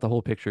 that's not the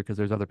whole picture because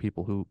there's other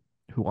people who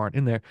aren't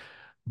in there,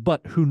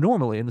 but who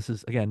normally, and this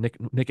is again Nick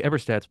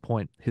Eberstadt's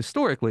point,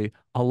 historically,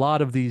 a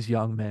lot of these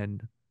young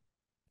men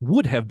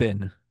would have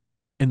been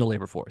in the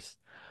labor force,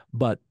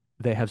 but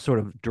they have sort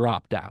of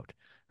dropped out,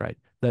 right?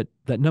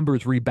 That number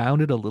has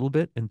rebounded a little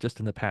bit in just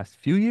in the past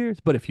few years,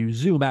 but if you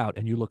zoom out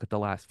and you look at the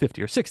last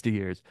 50 or 60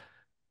 years,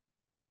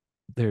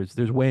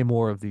 there's way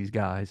more of these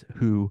guys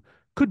who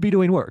could be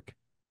doing work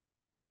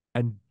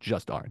and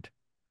just aren't.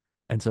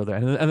 And so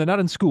they're not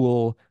in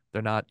school,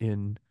 they're not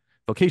in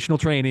vocational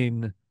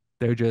training,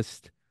 they're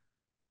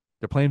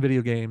playing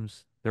video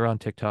games, they're on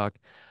TikTok.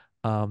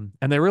 And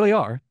they really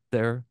are.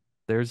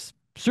 There's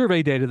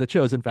survey data that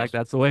shows, in fact, Yes.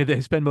 that's the way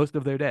they spend most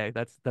of their day.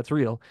 That's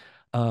real.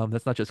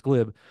 That's not just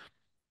glib.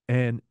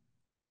 And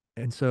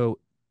and so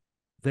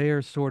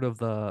they're sort of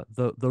the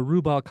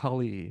Ruba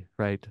Kali,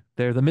 right?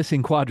 They're the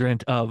missing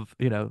quadrant of,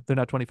 they're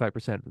not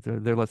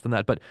 25%, they're less than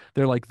that, but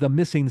they're like the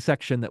missing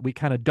section that we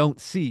kind of don't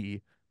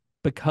see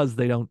because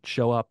they don't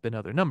show up in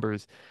other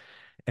numbers.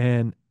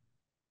 And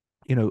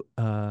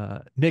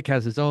Nick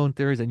has his own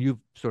theories, and you've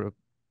sort of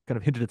kind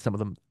of hinted at some of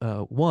them.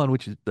 One,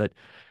 which is that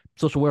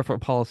social welfare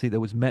policy that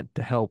was meant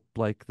to help,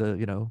 like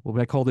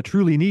what I call the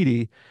truly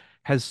needy,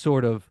 has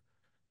sort of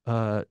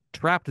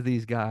trapped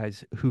these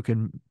guys who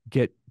can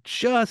get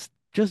just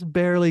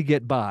barely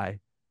get by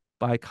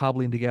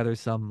cobbling together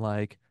some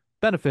like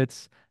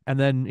benefits, and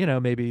then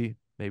maybe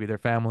their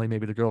family,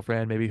 maybe their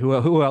girlfriend, maybe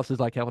who else is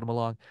like helping them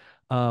along.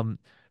 Um,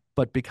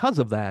 but because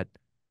of that,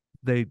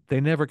 they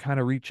never kind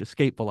of reach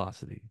escape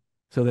velocity.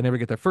 So they never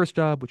get their first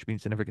job, which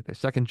means they never get their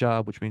second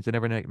job, which means they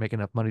never make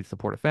enough money to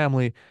support a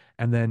family.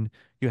 And then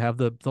you have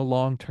the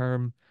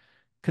long-term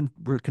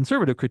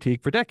conservative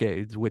critique for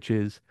decades, which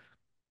is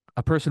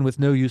a person with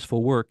no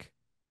useful work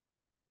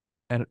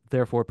and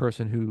therefore a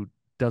person who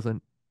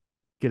doesn't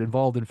get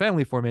involved in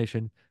family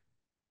formation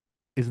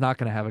is not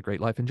going to have a great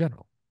life in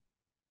general.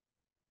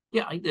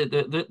 Yeah,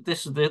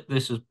 this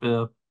is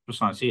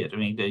precisely it. I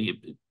mean,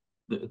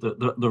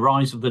 the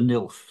rise of the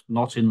NILF,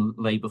 not in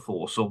labour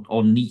force,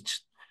 or NEET,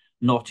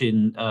 not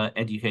in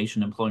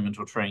education, employment,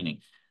 or training.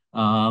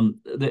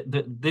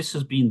 This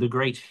has been the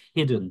great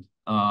hidden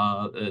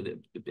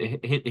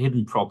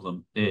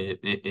problem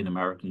in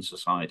American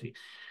society.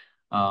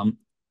 Um,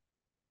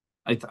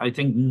 I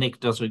think Nick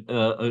does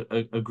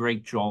a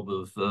great job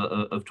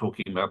of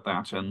talking about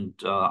that, and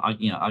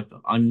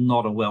I'm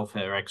not a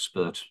welfare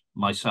expert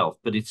myself,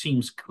 but it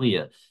seems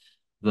clear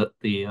that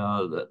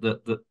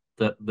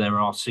that there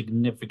are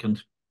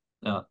significant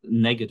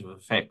negative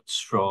effects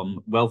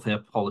from welfare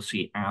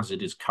policy as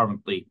it is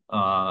currently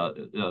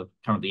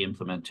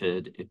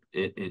implemented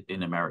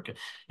in America.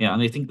 Yeah,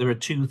 and I think there are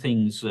two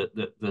things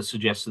that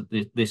suggest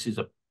that this is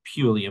a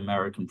purely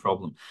American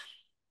problem.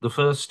 The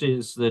first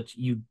is that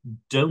you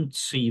don't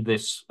see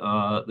this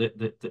lack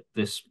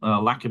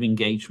of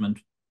engagement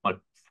by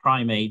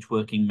prime age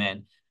working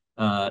men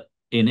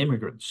in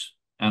immigrants,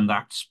 and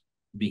that's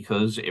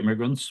because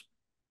immigrants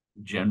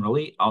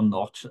generally are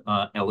not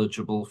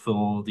eligible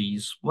for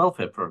these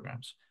welfare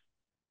programs.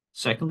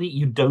 Secondly,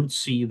 you don't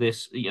see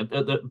this.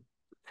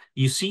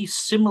 You see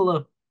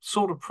similar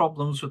sort of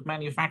problems with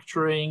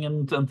manufacturing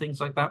and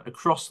things like that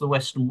across the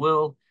Western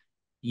world.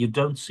 You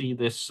don't see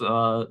this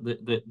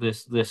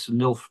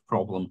NILF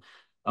problem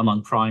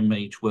among prime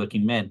age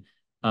working men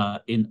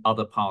in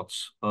other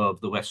parts of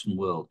the Western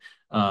world.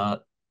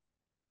 The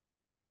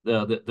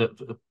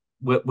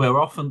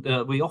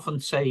we often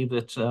say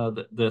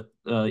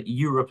that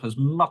Europe has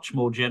much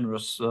more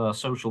generous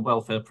social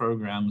welfare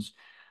programs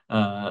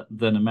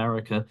than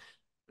America.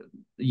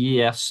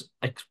 Yes,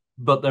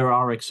 but there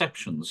are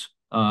exceptions,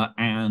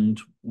 and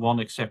one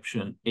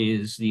exception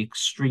is the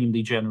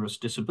extremely generous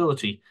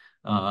disability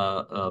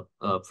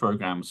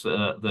programs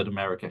that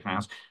America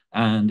has.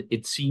 And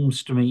it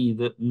seems to me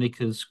that Nick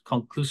has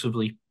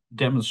conclusively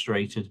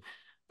demonstrated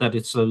that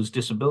it's those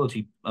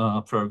disability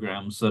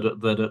programs that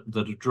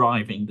are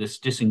driving this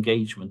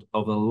disengagement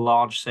of a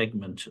large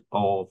segment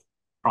of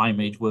prime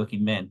age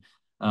working men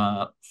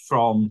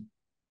from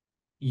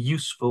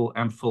useful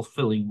and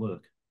fulfilling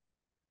work.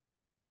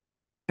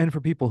 And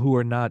for people who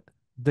are not,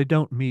 they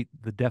don't meet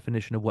the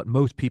definition of what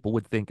most people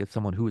would think as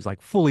someone who is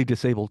like fully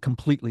disabled,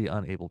 completely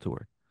unable to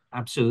work.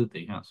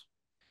 Absolutely, yes.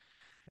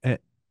 And,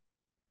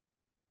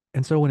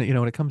 and so when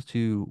when it comes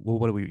to, well,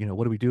 what do we,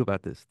 what do we do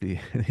about this?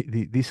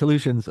 The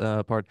solutions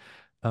part,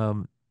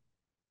 um,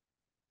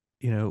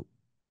 you know,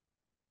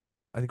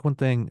 I think one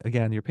thing,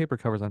 again, your paper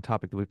covers on a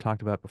topic that we've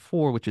talked about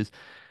before, which is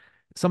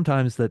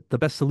sometimes that the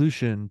best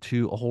solution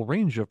to a whole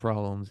range of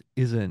problems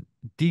isn't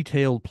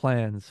detailed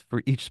plans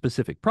for each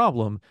specific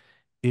problem.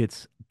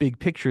 It's big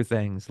picture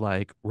things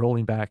like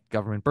rolling back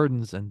government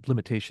burdens and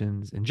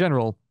limitations in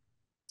general.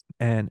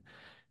 And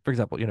for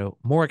example,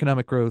 more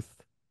economic growth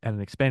and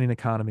an expanding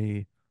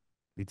economy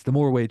leads to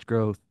more wage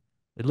growth.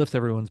 It lifts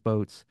everyone's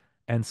boats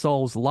and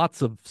solves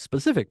lots of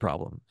specific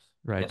problems,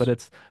 right?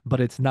 Yes.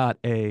 But it's not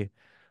a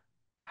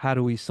how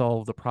do we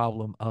solve the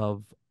problem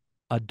of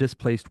a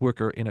displaced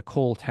worker in a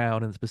coal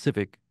town in a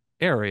specific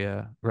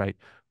area, right?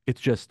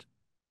 It's just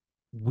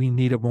we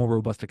need a more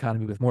robust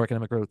economy with more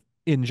economic growth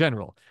in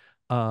general.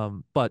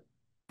 But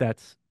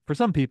that's for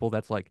some people,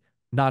 that's like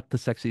not the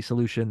sexy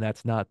solution.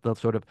 That's not the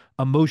sort of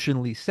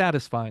emotionally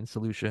satisfying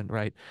solution,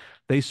 right?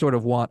 They sort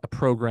of want a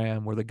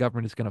program where the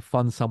government is going to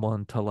fund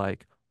someone to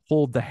like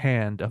hold the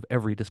hand of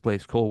every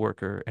displaced coal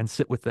worker and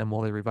sit with them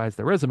while they revise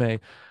their resume.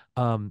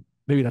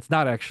 Maybe that's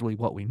not actually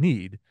what we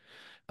need.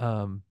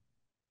 Um,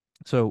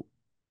 so,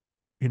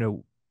 you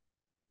know,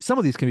 some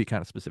of these can be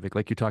kind of specific,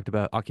 like you talked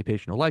about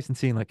occupational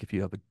licensing. Like if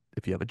you have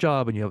a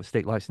job and you have a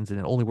state license and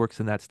it only works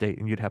in that state,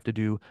 and you'd have to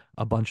do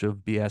a bunch of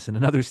BS in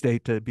another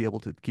state to be able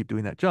to keep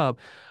doing that job.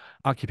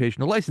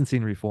 Occupational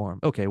licensing reform.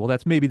 Okay, well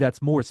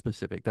that's more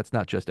specific. That's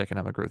not just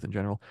economic growth in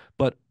general,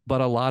 but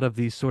a lot of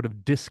these sort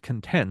of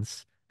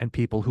discontents and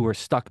people who are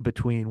stuck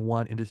between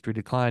one industry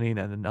declining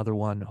and another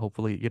one,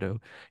 hopefully,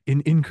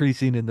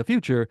 increasing in the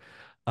future.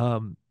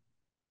 Um,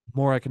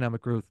 More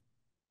economic growth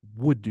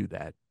would do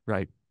that,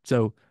 right?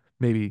 So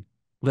maybe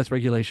less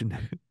regulation,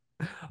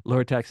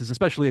 lower taxes,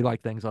 especially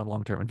like things on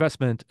long-term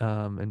investment,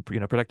 and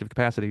productive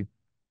capacity.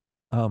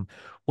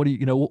 What do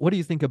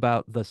you think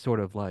about the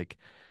sort of like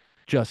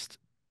just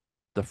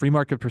the free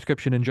market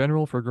prescription in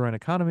general for a growing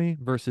economy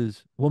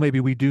versus, well, maybe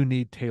we do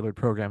need tailored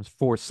programs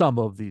for some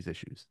of these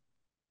issues.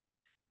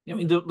 I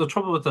mean, the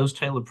trouble with those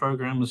tailored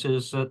programs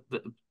is that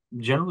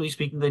generally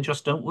speaking, they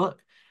just don't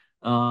work.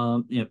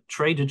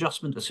 Trade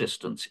adjustment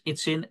assistance,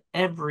 it's in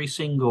every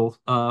single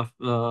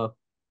law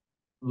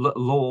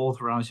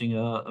authorizing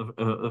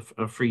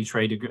a free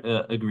trade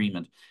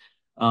agreement.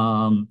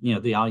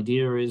 The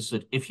idea is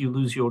that if you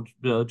lose your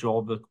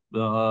job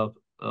uh,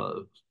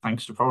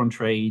 thanks to foreign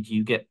trade,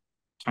 you get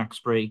tax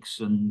breaks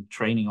and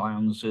training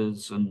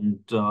allowances and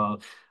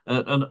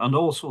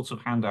all sorts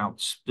of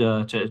handouts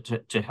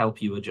to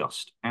help you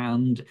adjust.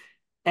 And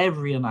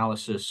every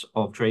analysis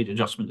of trade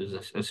adjustment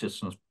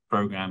assistance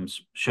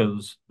programs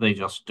shows they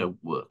just don't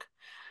work.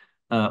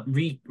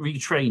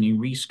 Retraining,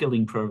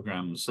 reskilling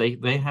programs,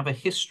 they have a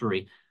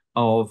history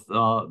of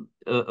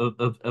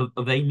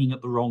aiming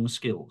at the wrong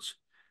skills.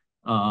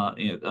 Uh,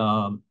 you know,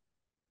 um,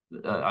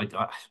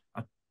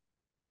 I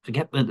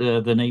forget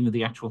the name of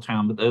the actual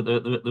town, but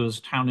there was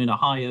a town in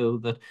Ohio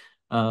that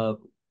uh,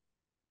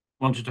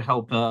 wanted to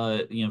help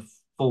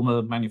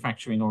former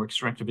manufacturing or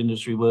extractive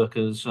industry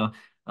workers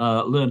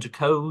learn to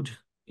code.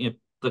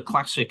 The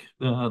classic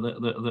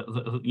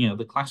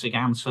the classic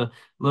answer: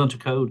 learn to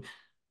code.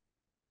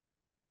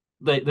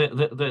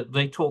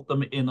 They taught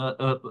them in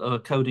a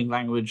coding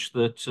language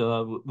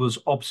that was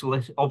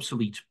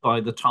obsolete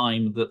by the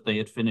time that they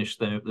had finished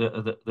their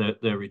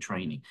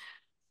retraining.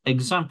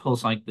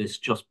 Examples like this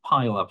just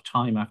pile up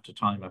time after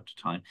time after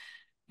time.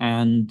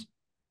 And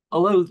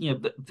although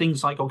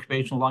things like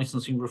occupational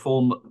licensing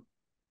reform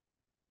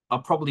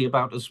are probably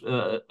about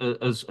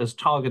as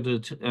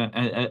targeted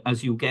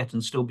as you get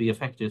and still be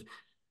effective,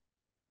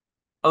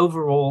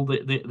 overall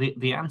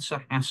the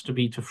answer has to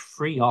be to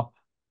free up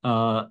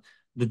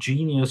the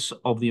genius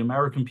of the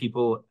American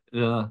people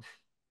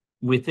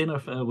within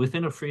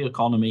a free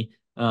economy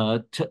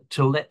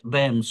to let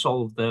them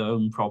solve their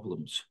own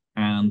problems.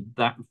 And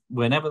that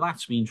whenever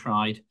that's been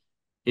tried,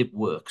 it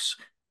works.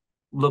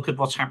 Look at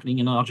what's happening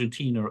in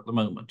Argentina at the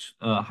moment.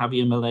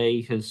 Javier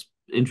Milei has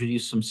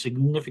introduced some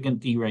significant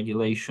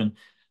deregulation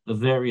of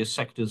various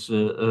sectors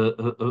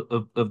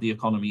of the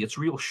economy. It's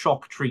real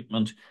shock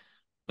treatment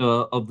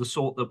of the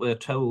sort that we're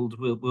told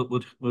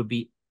would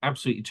be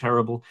absolutely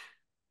terrible.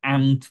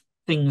 And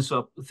things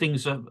are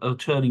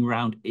turning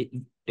around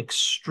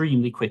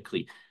extremely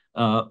quickly.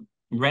 Uh,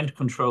 Rent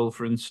control,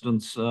 for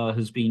instance,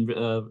 has been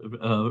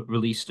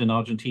released in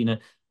Argentina,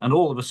 and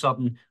all of a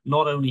sudden,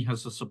 not only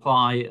has the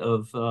supply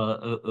of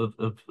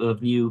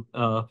new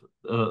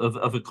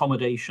of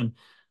accommodation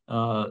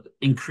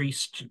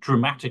increased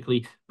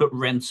dramatically, but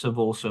rents have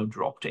also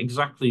dropped.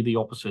 Exactly the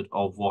opposite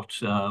of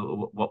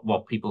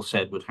what people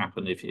said would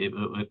happen if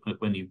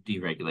when you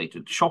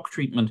deregulated. Shock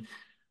treatment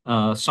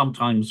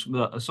sometimes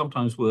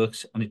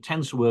works, and it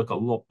tends to work a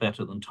lot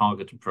better than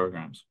targeted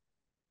programs.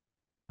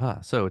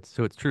 So it's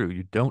true.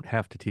 You don't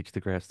have to teach the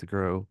grass to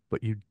grow,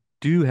 but you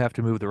do have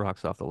to move the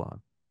rocks off the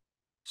lawn.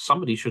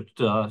 Somebody should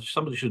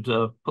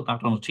put that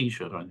on a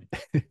t-shirt, I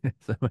think.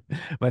 So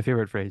my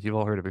favorite phrase. You've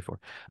all heard it before.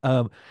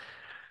 Um,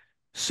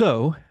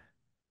 so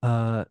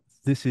uh,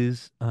 this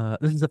is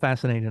a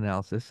fascinating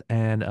analysis,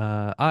 and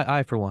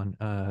I for one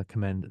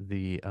commend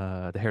the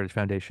Heritage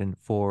Foundation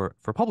for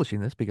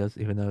publishing this because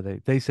even though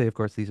they say, of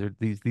course,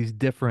 these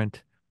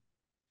different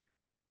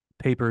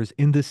papers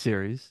in this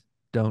series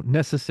don't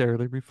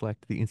necessarily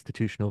reflect the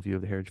institutional view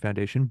of the Heritage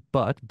Foundation,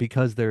 but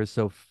because there is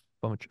so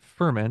much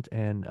ferment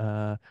and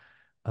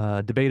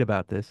debate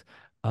about this,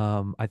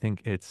 I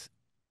think it's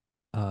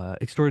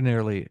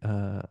extraordinarily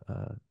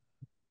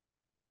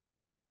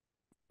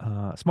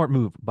smart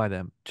move by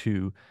them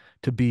to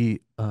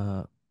be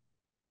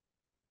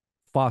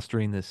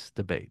fostering this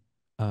debate.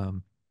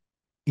 Um,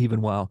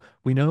 Even while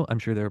we know, I'm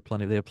sure they have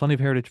plenty of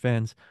heritage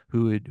fans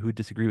who would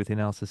disagree with the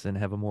analysis and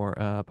have a more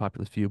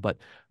populist view, but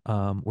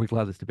we're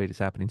glad this debate is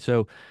happening.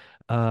 So,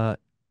 uh,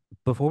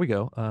 before we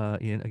go,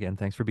 Ian, again,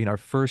 thanks for being our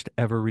first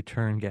ever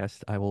return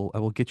guest. I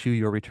will get you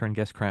your return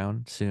guest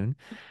crown soon.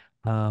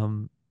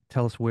 Um,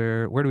 Tell us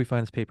where do we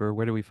find this paper?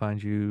 Where do we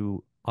find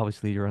you?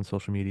 Obviously, you're on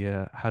social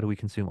media. How do we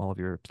consume all of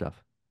your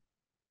stuff?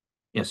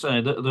 Yes,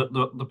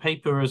 the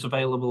paper is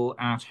available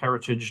at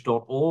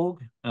heritage.org.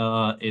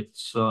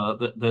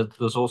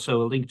 There's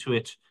also a link to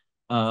it.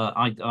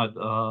 I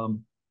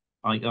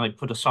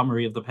put a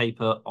summary of the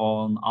paper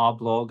on our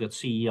blog at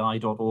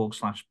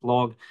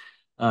cei.org/blog.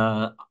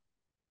 Uh,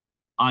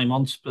 I'm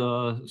on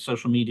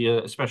social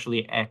media,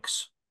 especially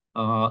X,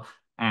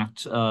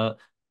 at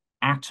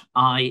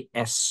ISMURRAY,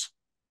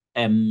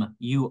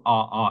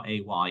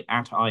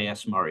 at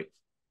IS Murray.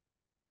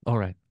 All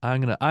right,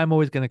 I'm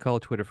always gonna call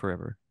Twitter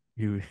forever.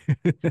 You,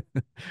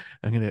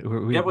 I'm gonna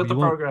Get with the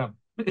program.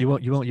 you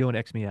won't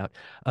X me out.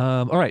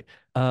 All right.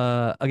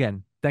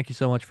 Again, thank you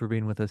so much for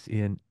being with us,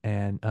 Ian,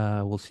 and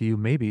we'll see you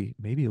maybe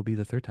you'll be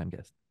the third time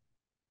guest.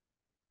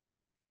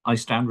 I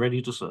stand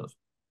ready to serve.